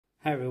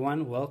Hi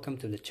everyone, welcome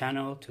to the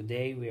channel.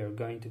 Today we are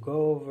going to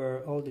go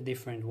over all the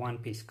different One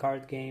Piece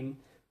card game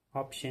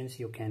options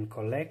you can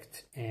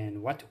collect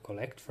and what to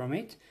collect from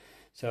it.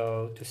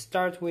 So to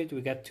start with,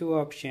 we got two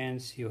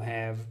options. You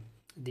have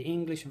the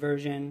English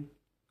version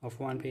of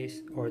One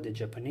Piece or the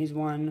Japanese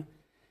one.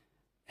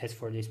 As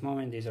for this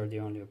moment, these are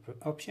the only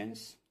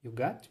options you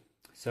got.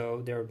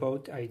 So they're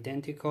both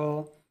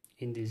identical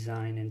in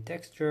design and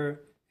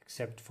texture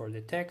except for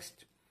the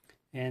text,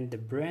 and the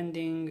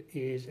branding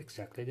is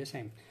exactly the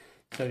same.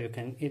 So you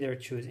can either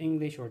choose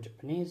English or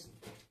Japanese.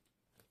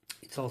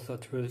 It's also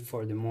true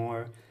for the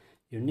more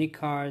unique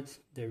cards.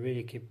 They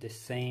really keep the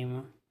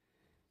same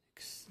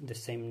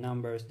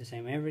numbers, the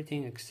same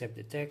everything except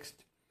the text.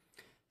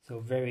 So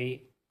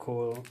very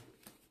cool,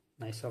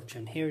 nice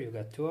option here. You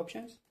got two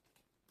options.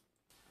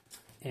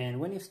 And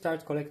when you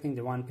start collecting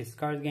the One Piece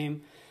card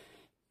game,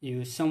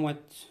 you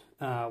somewhat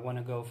want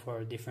to go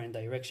for a different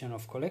direction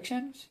of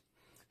collections.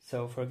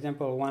 So for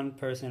example, one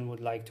person would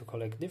like to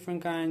collect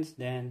different kinds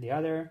than the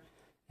other,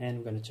 and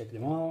we're going to check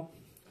them all.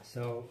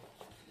 So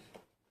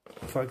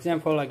for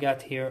example, I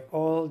got here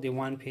all the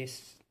One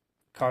Piece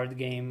card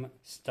game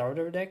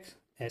starter decks,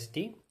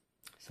 ST.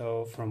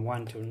 So from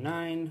 1 to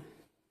 9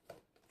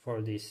 for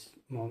this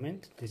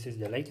moment. This is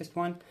the latest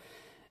one.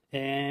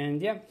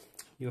 And yeah,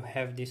 you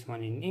have this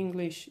one in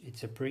English.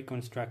 It's a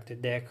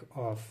pre-constructed deck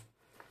of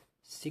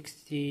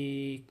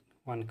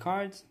 61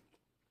 cards.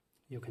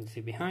 You can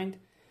see behind.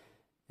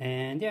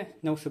 And yeah,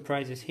 no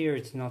surprises here.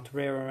 It's not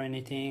rare or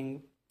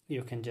anything.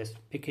 You can just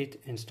pick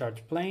it and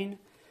start playing.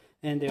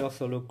 And they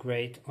also look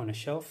great on a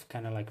shelf,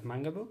 kind of like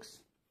manga books.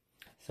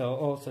 So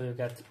also you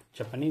got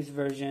Japanese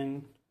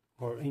version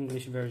or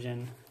English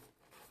version.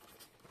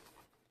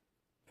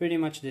 Pretty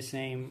much the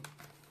same.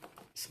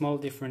 Small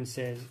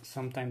differences.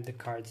 Sometimes the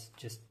cards,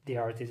 just the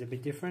art is a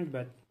bit different,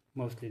 but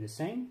mostly the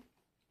same.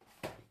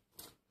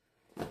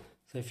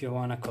 So if you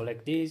want to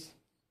collect these,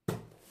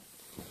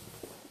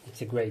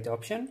 it's a great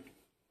option.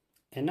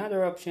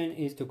 Another option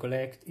is to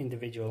collect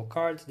individual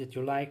cards that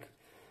you like.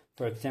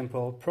 For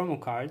example, promo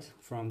cards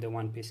from the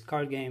One Piece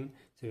card game.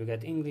 So you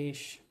got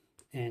English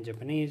and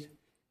Japanese.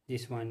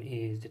 This one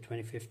is the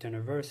 25th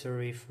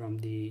anniversary from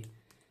the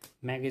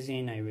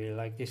magazine. I really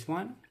like this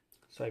one,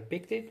 so I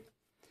picked it.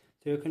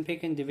 So you can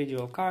pick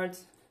individual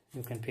cards.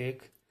 You can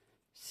pick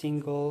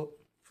single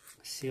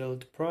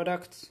sealed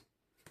products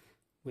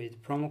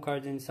with promo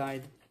cards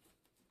inside.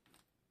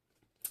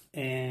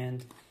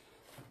 And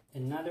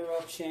another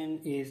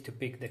option is to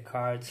pick the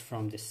cards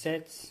from the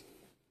sets,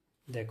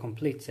 the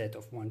complete set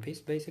of One Piece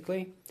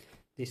basically.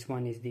 This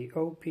one is the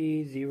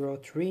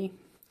OP03,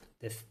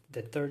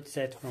 the third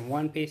set from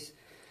One Piece.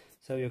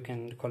 So you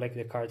can collect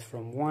the cards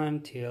from 1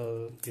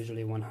 till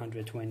usually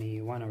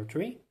 121 or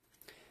 3.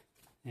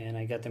 And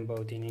I got them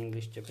both in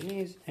English,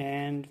 Japanese,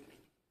 and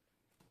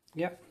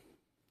yeah,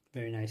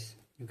 very nice.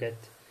 You get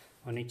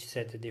on each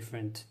set a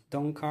different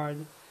Don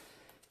card.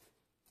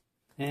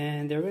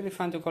 And they're really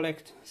fun to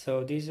collect.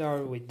 So these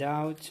are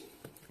without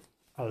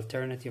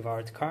alternative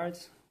art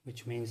cards,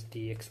 which means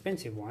the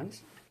expensive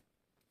ones.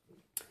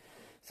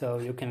 So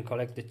you can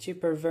collect the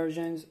cheaper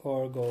versions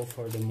or go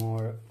for the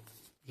more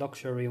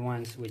luxury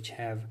ones, which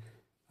have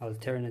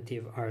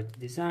alternative art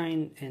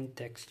design and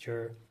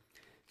texture.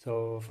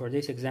 So for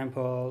this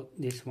example,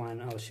 this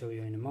one I'll show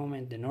you in a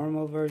moment, the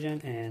normal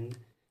version, and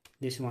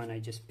this one I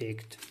just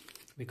picked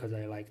because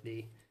I like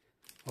the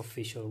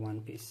official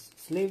One Piece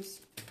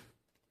sleeves.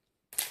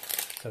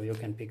 So you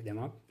can pick them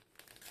up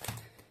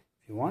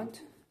if you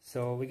want.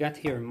 So we got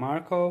here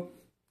Marco,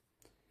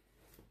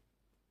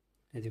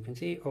 as you can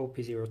see,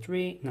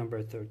 OP03,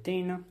 number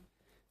 13.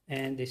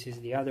 And this is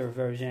the other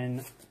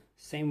version,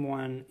 same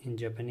one in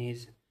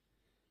Japanese,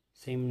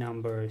 same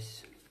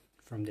numbers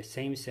from the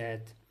same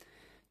set.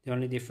 The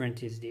only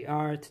difference is the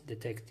art, the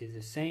text is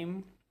the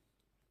same.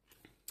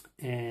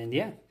 And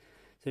yeah,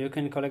 so you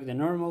can collect the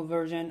normal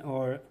version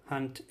or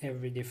hunt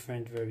every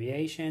different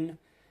variation.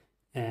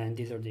 And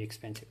these are the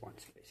expensive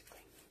ones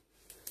basically.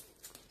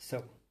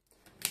 So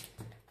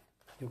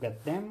you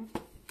got them.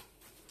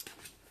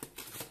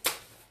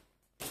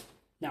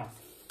 Now,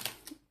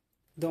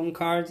 Don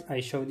cards I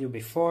showed you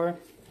before.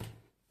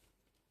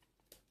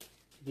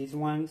 These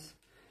ones,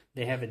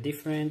 they have a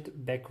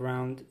different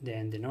background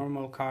than the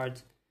normal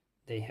cards.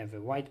 They have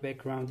a white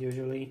background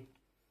usually.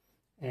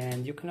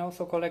 And you can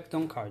also collect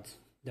Don cards.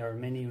 There are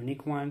many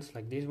unique ones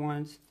like these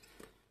ones.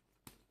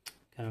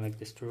 Kind of like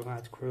the Straw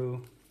Hat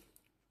Crew.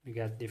 We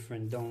got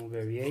different Don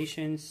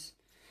variations,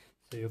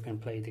 so you can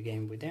play the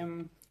game with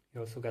them.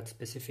 You also got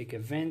specific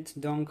event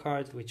Don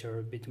cards, which are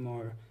a bit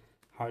more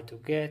hard to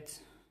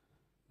get.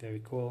 Very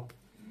cool.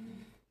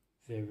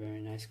 Very, very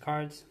nice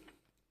cards.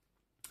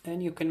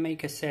 And you can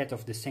make a set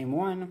of the same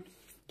one,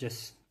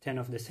 just 10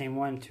 of the same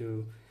one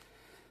to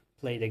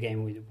play the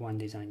game with one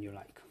design you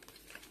like.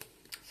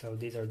 So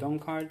these are Don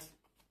cards.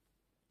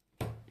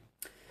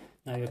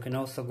 Now you can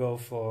also go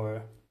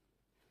for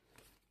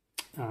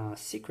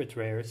secret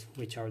rares,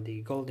 which are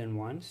the golden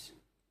ones.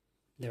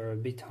 They're a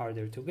bit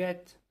harder to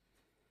get,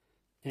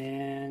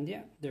 and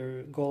yeah,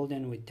 they're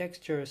golden with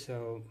texture,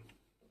 so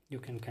you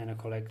can kind of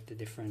collect the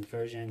different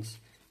versions.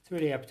 It's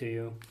really up to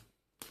you.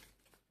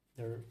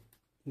 There are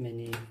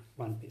many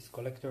One Piece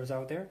collectors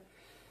out there.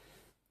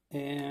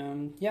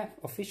 And yeah,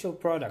 official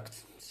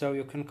products. So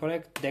you can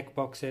collect deck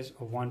boxes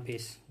of One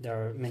Piece. There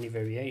are many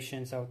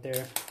variations out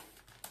there.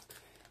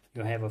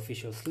 You have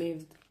official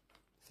sleeves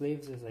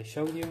as I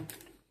showed you.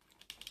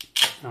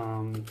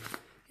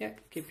 Yeah,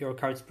 keep your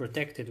cards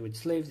protected with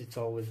sleeves. It's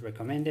always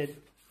recommended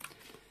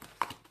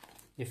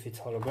if it's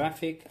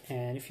holographic.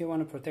 And if you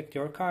want to protect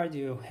your card,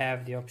 you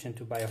have the option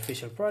to buy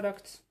official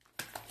products,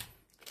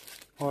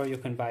 or you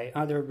can buy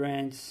other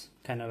brands,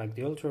 kind of like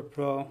the Ultra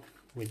Pro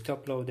with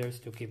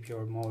Toploaders, to keep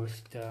your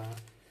most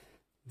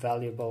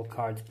valuable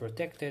cards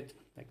protected,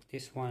 like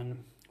this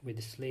one with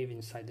the sleeve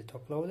inside the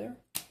Toploader.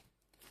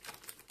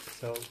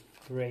 So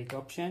great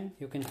option.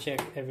 You can check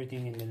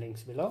everything in the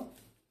links below.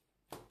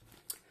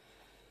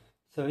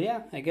 So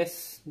yeah, I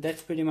guess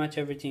that's pretty much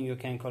everything you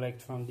can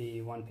collect from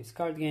the One Piece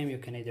card game. You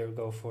can either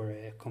go for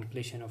a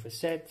completion of a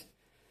set,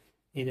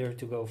 either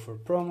to go for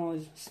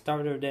promos,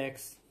 starter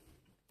decks,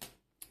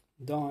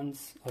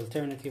 dons,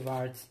 alternative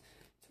arts.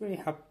 It's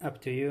really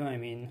up to you. I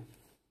mean,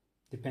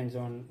 depends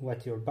on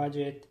what your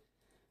budget,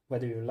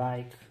 whether you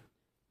like.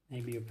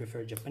 Maybe you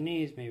prefer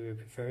Japanese, maybe you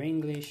prefer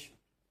English.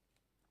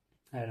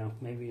 I don't know,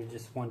 maybe you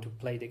just want to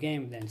play the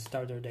game, then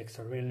starter decks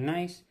are really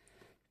nice.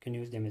 You can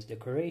use them as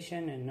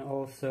decoration and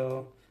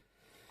also,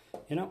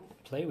 you know,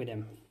 play with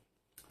them.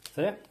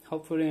 So yeah,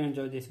 hopefully you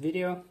enjoyed this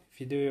video. If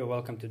you do, you're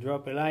welcome to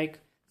drop a like,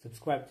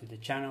 subscribe to the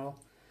channel,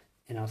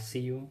 and I'll see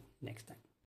you next time.